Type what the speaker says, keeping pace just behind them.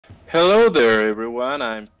Hello there everyone,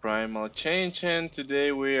 I'm PrimalChange and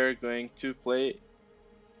today we are going to play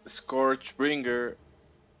ScourgeBringer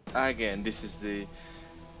again. This is the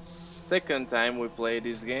second time we play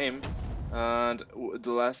this game, and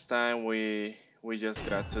the last time we just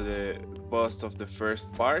got to the boss of the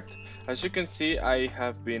first part. As you can see, I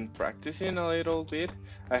have been practicing a little bit.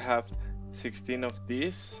 I have 16 of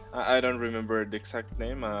these. I don't remember the exact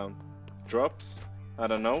name. Drops. I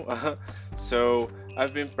don't know. So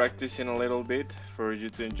I've been practicing a little bit for you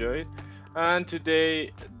to enjoy it. And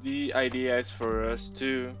today the idea is for us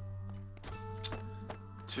to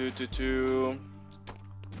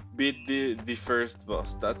beat the first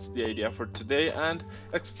boss. That's the idea for today, and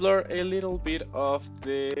explore a little bit of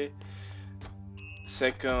the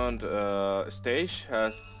second stage,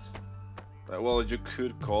 as well you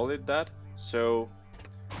could call it that. So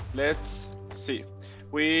let's see.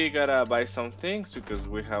 We gotta buy some things because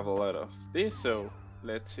we have a lot of this, so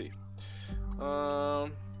let's see.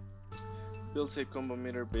 Build a combo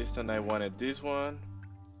meter based on I wanted this one.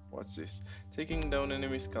 What's this? Taking down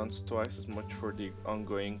enemies counts twice as much for the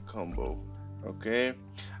ongoing combo. Okay.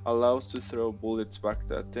 Allows to throw bullets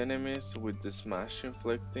back at enemies with the smash,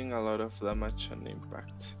 inflicting a lot of damage on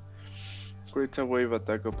impact. Creates a wave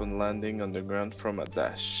attack upon landing on the ground from a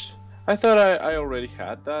dash. I thought I already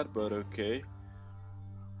had that, but okay.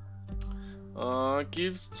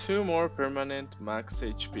 Gives 2 more permanent max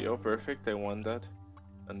HP. Oh, perfect, I want that.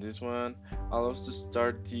 And this one allows to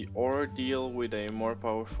start the ordeal with a more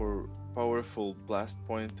powerful blast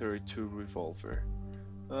point 32 revolver.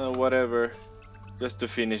 Whatever, just to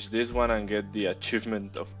finish this one and get the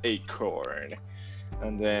achievement of Acorn.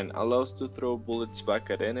 And then allows to throw bullets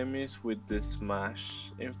back at enemies with the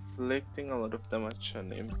smash, inflicting a lot of damage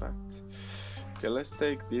and impact. Okay, let's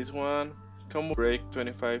take this one. Combo break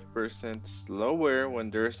 25% slower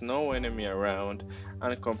when there's no enemy around,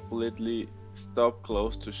 and completely stop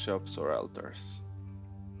close to shops or altars.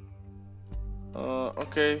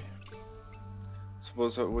 Okay.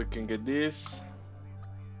 Suppose we can get this.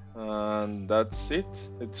 And that's it.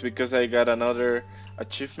 It's because I got another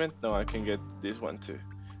achievement. No, I can get this one too.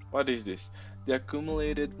 What is this? The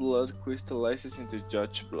accumulated blood crystallizes into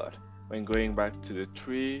judge blood when going back to the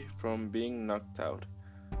tree from being knocked out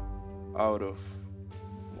of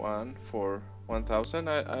 1 for 1000.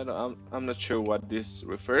 I'm not sure what this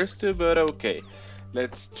refers to, but okay,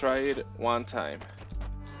 let's try it one time.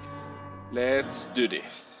 Let's do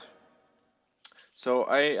this. So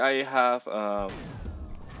I have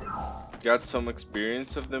got some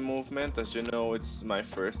experience of the movement. As you know, it's my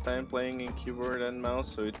first time playing in keyboard and mouse,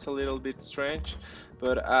 so it's a little bit strange,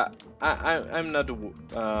 but I'm not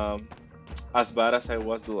as bad as I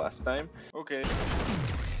was the last time. Okay.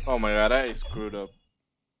 Oh my god, I screwed up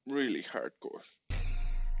really hardcore.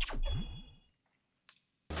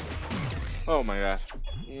 Oh my god.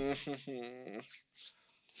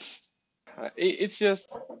 It's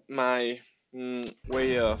just my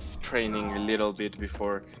way of training a little bit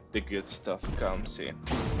before the good stuff comes in.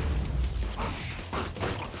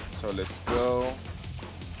 So let's go.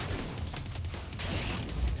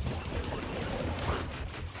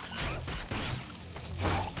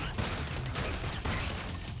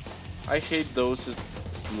 I hate those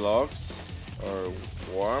slugs or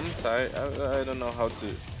worms. I don't know how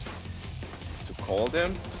to call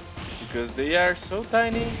them because they are so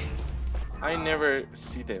tiny. I never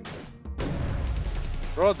see them.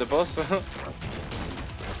 Bro, the boss.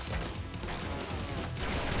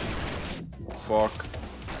 Fuck.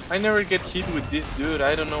 I never get hit with this dude.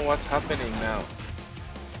 I don't know what's happening now.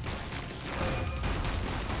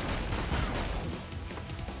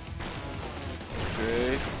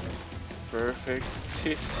 Okay.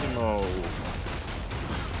 Perfectissimo.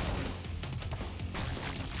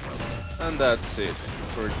 And that's it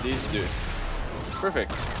for this dude.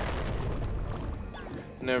 Perfect.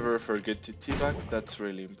 Never forget to teabag, that's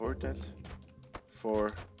really important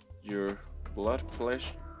for your blood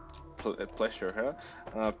pressure,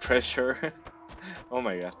 huh? Pressure. Oh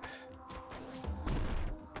my god.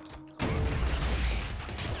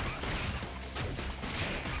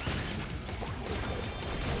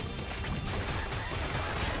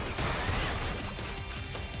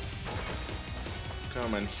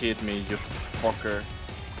 Come and hit me, you fucker.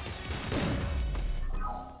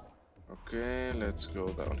 Okay, let's go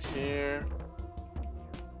down here.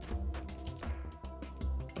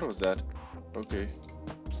 What was that? Okay.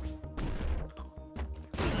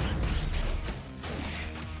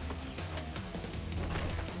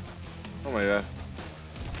 Oh my god.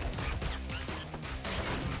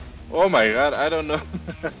 Oh my god, I don't know.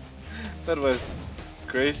 That was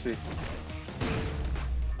crazy.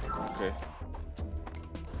 Okay.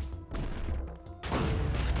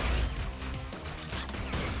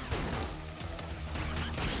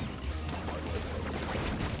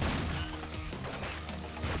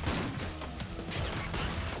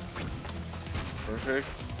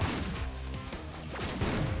 Perfect.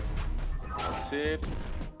 That's it.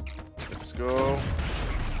 Let's go.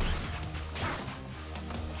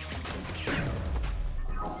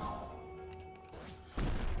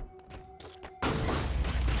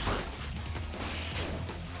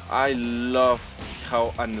 I love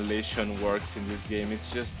how annihilation works in this game.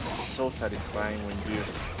 It's just so satisfying when you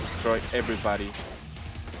destroy everybody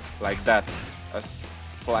like that as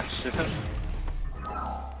flash.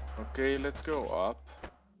 Okay, let's go up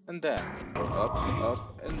and down,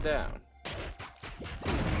 up and down.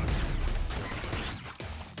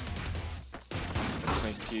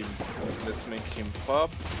 Let's make him pop.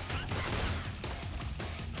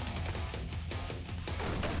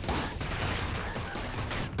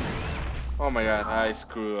 Oh my god, I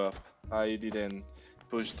screw up. I didn't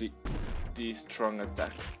push the strong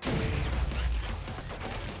attack.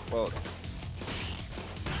 Well,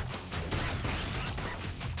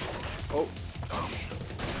 oh.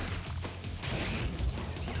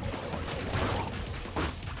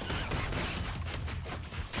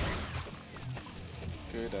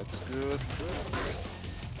 Okay, that's good.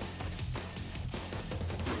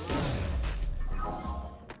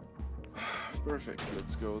 Perfect,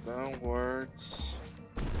 let's go downwards.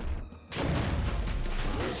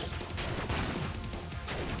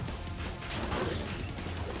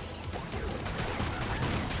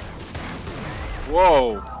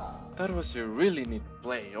 Whoa! That was a really neat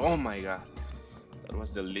play. Oh my god. That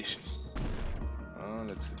was delicious.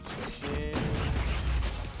 Let's get to here.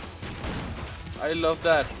 I love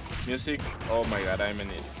that. Music. Oh my god, I'm an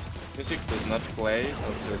idiot. Music does not play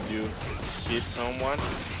until you hit someone.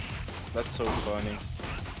 That's so funny.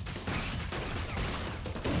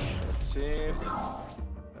 That's it.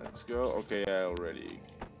 Let's go. Okay, I already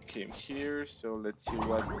came here, so let's see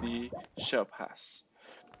what the shop has.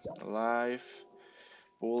 Life,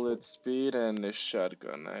 bullet speed, and a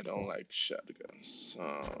shotgun. I don't like shotguns.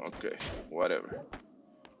 Okay, whatever.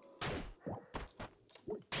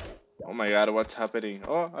 Oh my god, what's happening?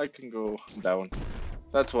 Oh, I can go down.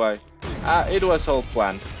 That's why. It was all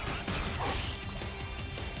planned.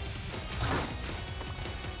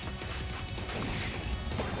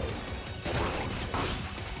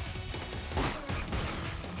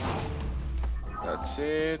 That's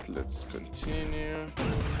it, let's continue.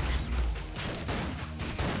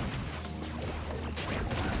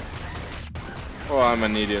 Oh, I'm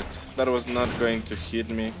an idiot. That was not going to hit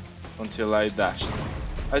me until I dashed.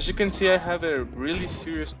 As you can see, I have a really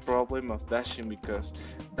serious problem of dashing because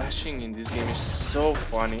dashing in this game is so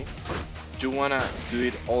funny. You wanna do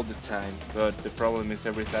it all the time, but the problem is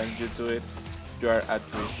every time you do it, you are at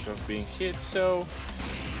risk of being hit, so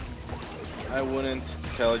I wouldn't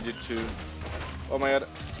tell you to, oh my god,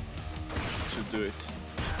 to do it.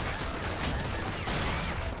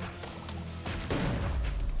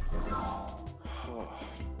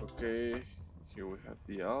 Okay, here we have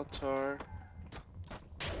the altar.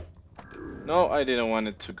 No, I didn't want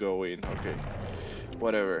it to go in. Okay,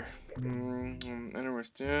 whatever.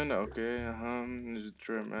 Interesting. Okay,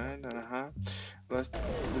 Last,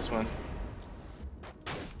 this one.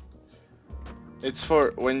 It's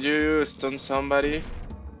for when you stun somebody,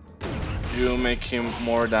 you make him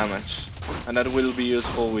more damage, and that will be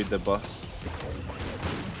useful with the boss.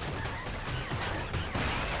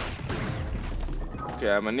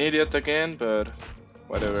 Okay, I'm an idiot again, but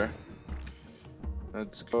whatever.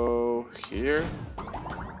 Let's go here.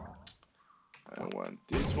 I want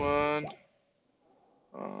this one.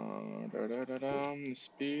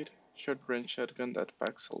 Speed. Short range shotgun that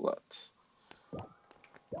packs a lot.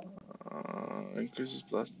 Increases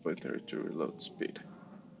blast point 32 reload speed.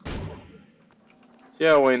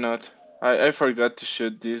 Yeah, why not? I forgot to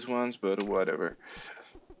shoot these ones, but whatever.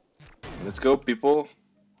 Let's go, people.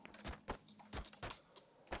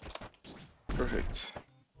 Perfect.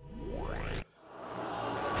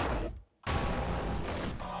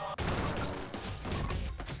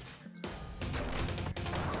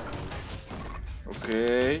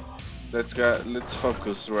 Okay, let's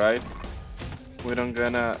focus, right? We don't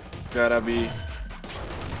gotta be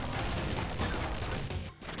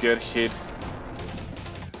get hit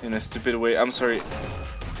in a stupid way. I'm sorry,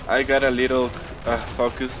 I got a little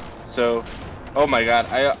focus, so oh my god,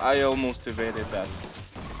 I almost evaded that.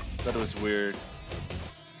 That was weird.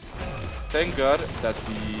 Thank God that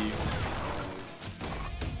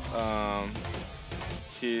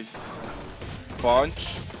his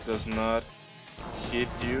punch does not hit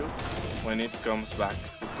you when it comes back,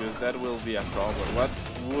 because that will be a problem. What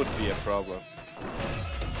would be a problem?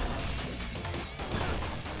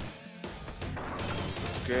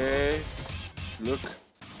 Okay, look.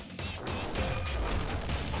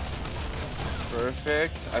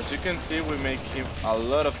 Perfect. As you can see, we make him a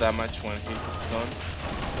lot of damage when he's stunned.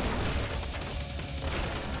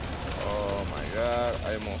 Oh my god,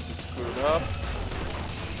 I almost screwed up.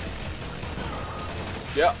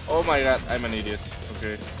 Yeah, oh my god, I'm an idiot.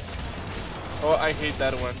 Okay. Oh, I hate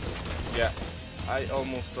that one. Yeah, I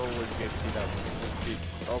almost always get hit up.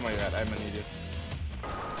 Oh my god, I'm an idiot.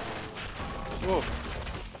 Whoa.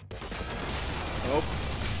 Nope.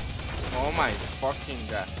 Oh my fucking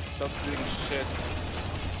god. Stop doing shit,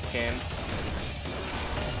 Ken.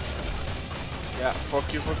 Yeah,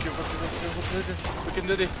 fuck you, fuck you, fuck you, fuck you, fuck you. We can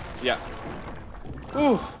do this. Yeah.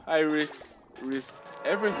 Ooh, I risked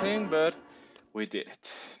everything, but we did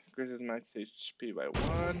it. Increases max HP by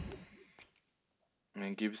 1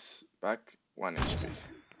 and gives back 1 HP.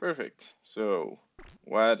 Perfect. So,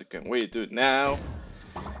 what can we do now?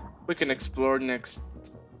 We can explore next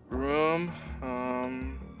room.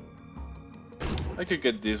 I could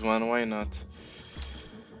get this one, why not?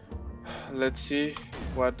 Let's see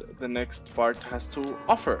what the next part has to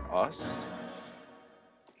offer us.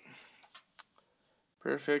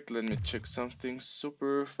 Perfect, let me check something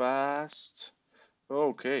super fast.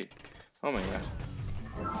 Okay. Oh my god.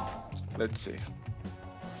 Let's see.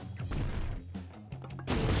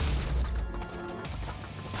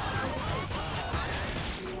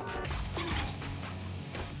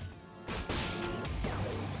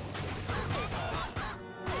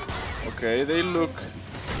 Okay, they look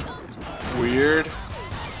weird.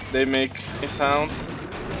 They make sounds,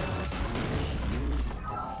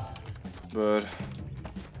 but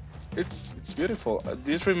it's beautiful.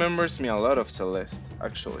 This remembers me a lot of Celeste,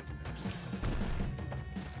 actually.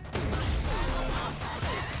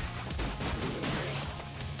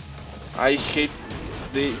 I hate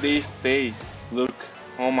they stay. Look,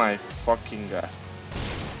 oh my fucking god.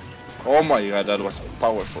 Oh my god, that was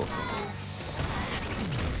powerful.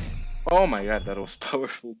 Oh my god, that was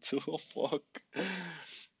powerful too. Oh fuck.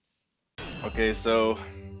 Okay, so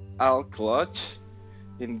I'll clutch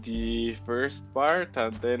in the first part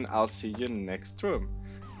and then I'll see you in the next room.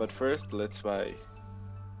 But first, let's buy.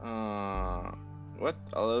 What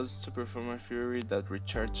allows to perform a fury that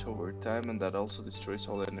recharges over time and that also destroys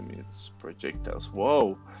all enemies' projectiles.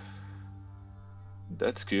 Whoa,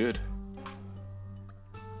 that's good.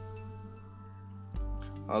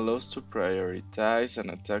 Allows to prioritize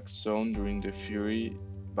an attack zone during the fury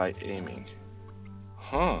by aiming.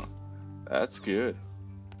 Huh, that's good.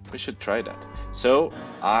 We should try that. So,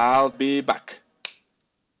 I'll be back.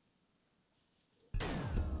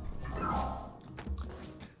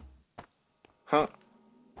 Huh,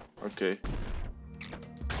 okay.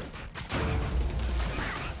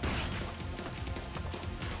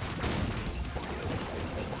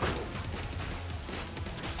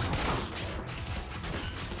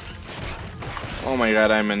 Oh my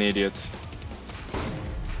god, I'm an idiot.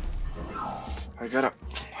 I gotta...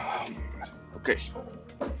 Okay.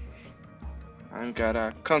 I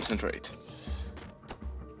gotta concentrate.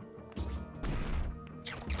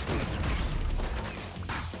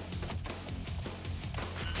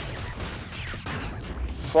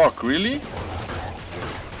 Fuck, really?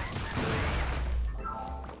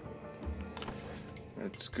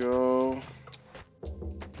 Let's go.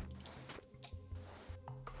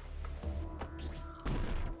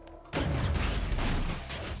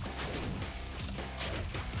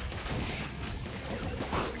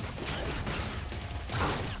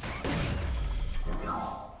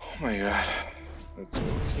 Oh my god. Let's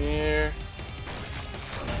go here.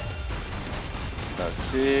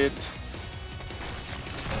 That's it.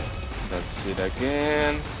 That's it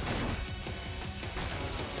again.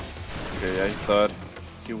 Okay, I thought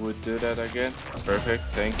he would do that again. Perfect,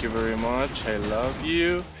 thank you very much. I love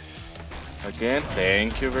you. Again,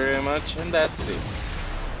 thank you very much. And that's it.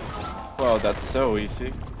 Wow, that's so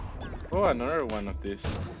easy. Oh, another one of these.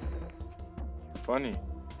 Funny.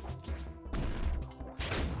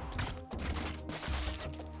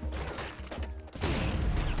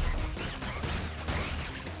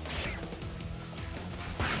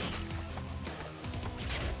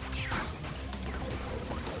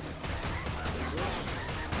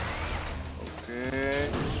 Okay.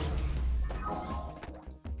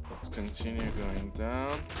 Let's continue going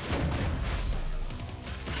down.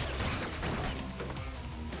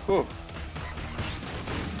 Whew.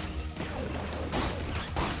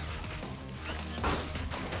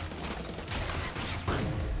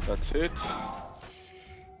 That's it.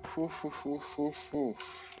 Whew, whew, whew, whew, whew.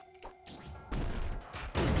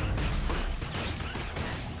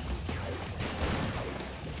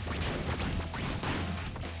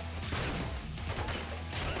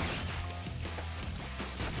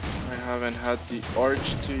 I haven't had the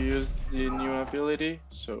urge to use the new ability,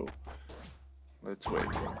 so let's wait.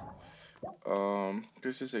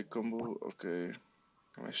 This is a combo. Okay,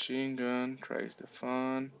 machine gun tries the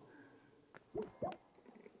fun.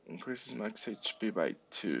 Increases max HP by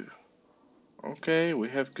 2. Okay, we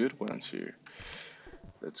have good ones here.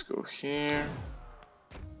 Let's go here.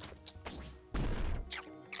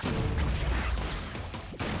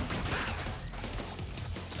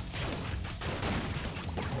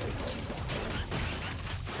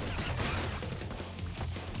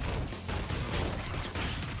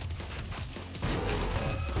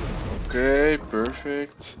 Okay,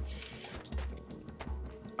 perfect.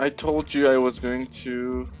 I told you I was going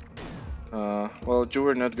to. Well, you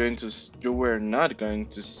were not going to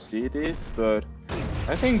see this, but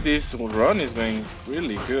I think this run is going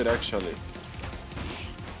really good actually.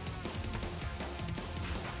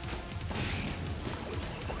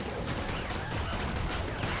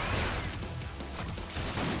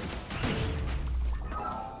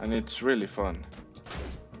 And it's really fun.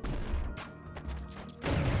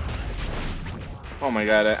 Oh my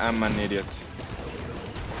god, I'm an idiot.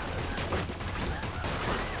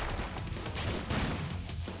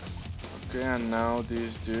 Okay, and now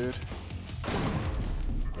this dude.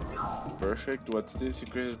 Perfect, what's this?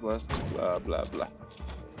 Increases blast, blah blah blah.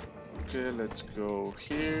 Okay, let's go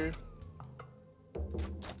here.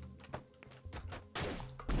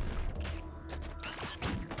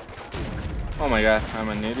 Oh my god, I'm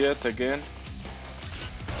an idiot again.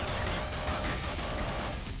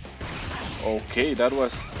 Okay, that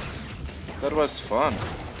was fun.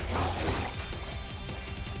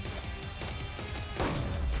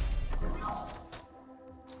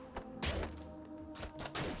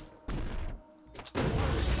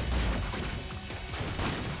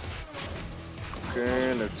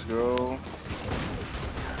 Okay, let's go.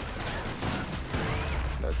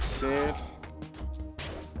 That's it.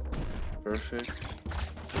 Perfect.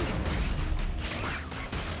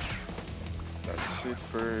 That's it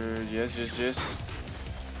per yes.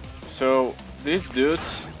 So these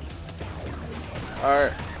dudes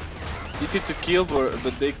are easy to kill,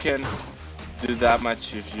 but they can do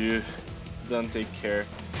damage if you don't take care.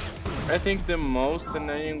 I think the most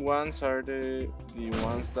annoying ones are the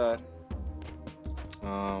ones that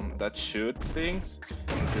shoot things,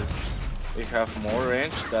 because they have more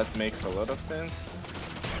range. That makes a lot of sense.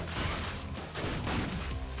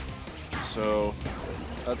 So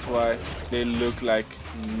that's why they look like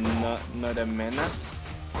not a menace,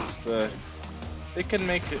 but they can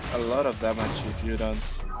make a lot of damage if you don't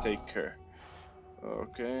take care.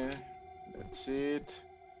 Okay, that's it.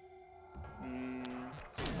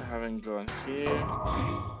 I haven't gone here.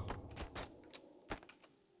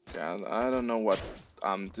 Okay, I don't know what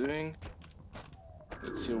I'm doing.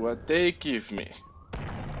 Let's see what they give me.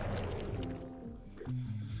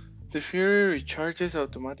 The Fury recharges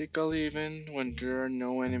automatically even when there are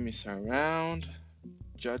no enemies around.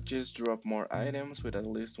 Judges drop more items with at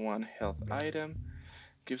least one health item.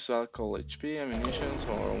 Gives alcohol, HP, ammunition,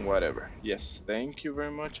 or whatever. Yes, thank you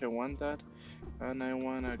very much. I want that. And I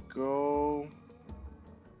wanna go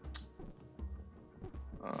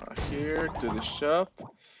here to the shop.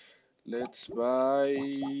 Let's buy.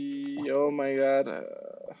 Oh my god.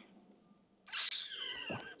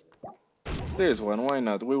 This one, why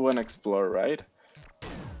not? We wanna explore, right?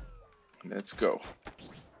 Let's go.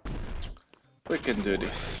 We can do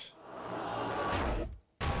this.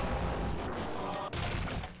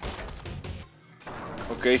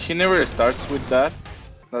 Okay, he never starts with that.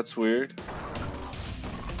 That's weird.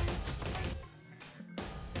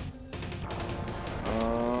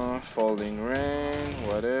 Falling rain,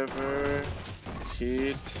 whatever.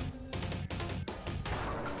 Heat.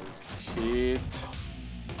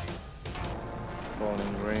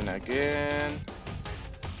 Falling rain again.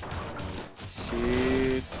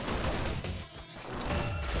 Heat.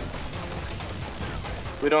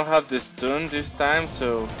 We don't have the stun this time,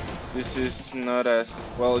 so this is not as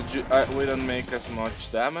well. We don't make as much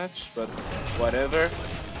damage, but whatever.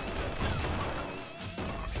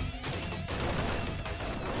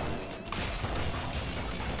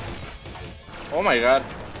 Oh my god,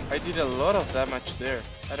 I did a lot of damage there.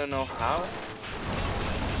 I don't know how.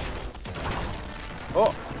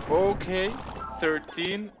 Oh, okay.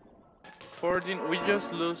 13, 14. We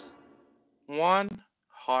just lose one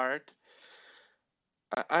heart.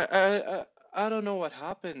 I don't know what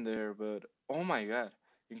happened there, but oh my god.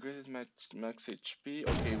 Increases max HP.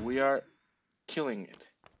 Okay, we are killing it.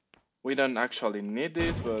 We don't actually need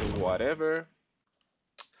this, but whatever.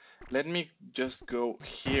 Let me just go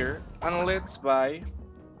here and let's buy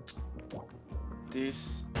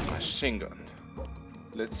this machine gun.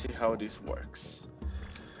 let's see how this works.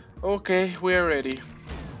 Okay, we are ready.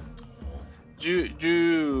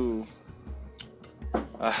 You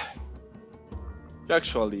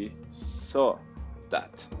actually saw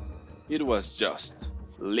that. It was just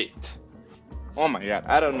lit. Oh my god,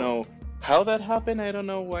 I don't know how that happened. I don't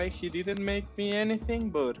know why he didn't make me anything,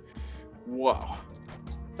 but wow,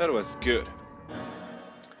 that was good.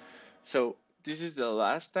 So this is the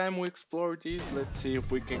last time we explore this. Let's see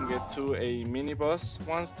if we can get to a mini boss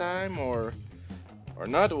one time or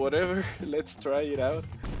not, whatever. Let's try it out.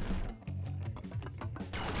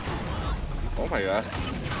 Oh my god.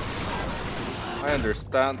 I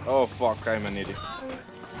understand. Oh fuck, I'm an idiot.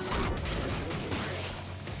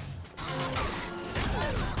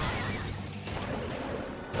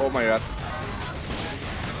 Oh my god.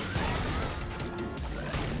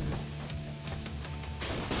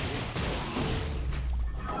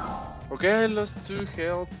 Okay, I lost 2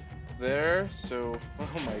 health there, so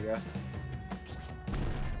oh my god.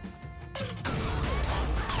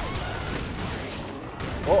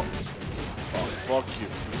 Oh! Oh, fuck you.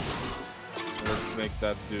 Let's make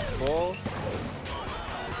that dude fall.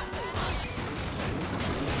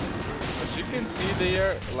 As you can see, they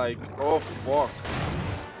are like, oh fuck.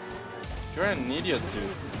 You're an idiot, dude.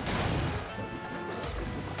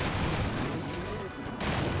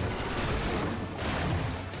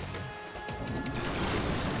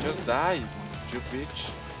 Just die, you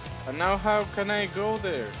bitch. And now how can I go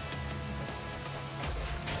there?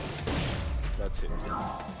 That's it.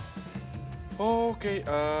 Okay,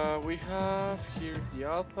 we have here the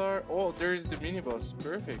altar. Oh, there's the mini boss.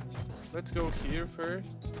 Perfect. Let's go here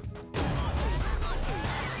first.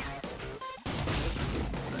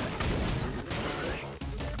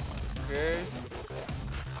 Okay.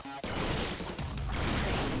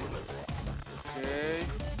 Okay.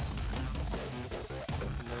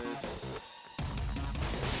 Let's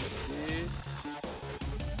this.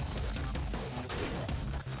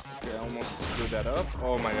 Okay, I almost screwed that up.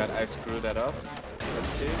 Oh my god, I screwed that up. Let's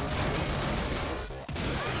see.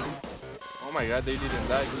 Oh my god, they didn't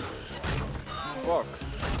die. Fuck.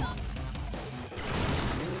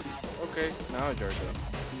 Okay, now you're done.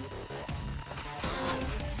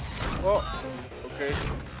 Oh, okay.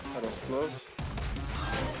 That was close.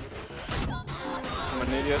 I'm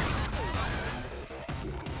an idiot.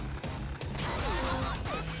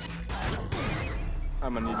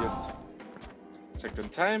 I'm an idiot.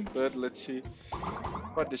 Second time, but let's see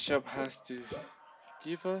what the shop has to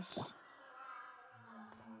give us.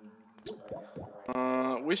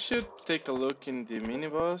 We should take a look in the mini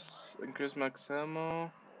boss. Increase max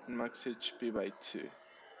ammo and max HP by 2.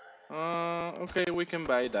 Okay, we can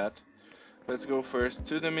buy that. Let's go first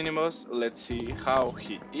to the mini boss. Let's see how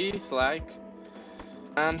he is like.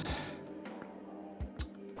 And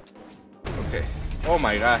okay. Oh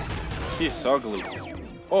my god, he's ugly.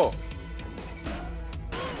 Oh.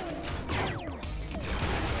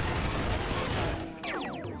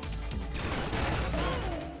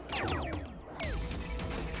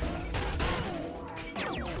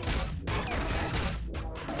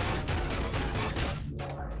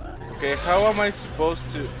 Okay, how am I supposed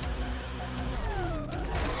to?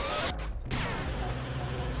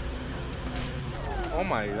 Oh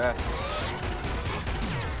my god.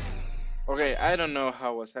 Okay, I don't know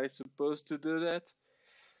how was I supposed to do that.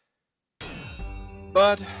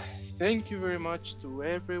 But thank you very much to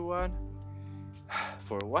everyone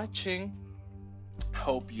for watching.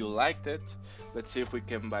 Hope you liked it. Let's see if we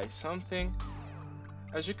can buy something.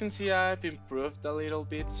 As you can see, I've improved a little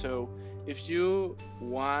bit, so if you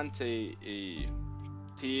want a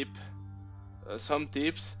tip, some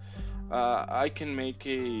tips, I can make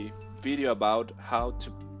a video about how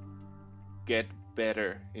to get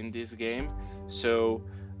better in this game. So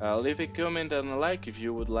leave a comment and a like if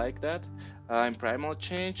you would like that. I'm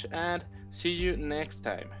PrimalChange, and see you next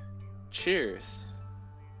time. Cheers!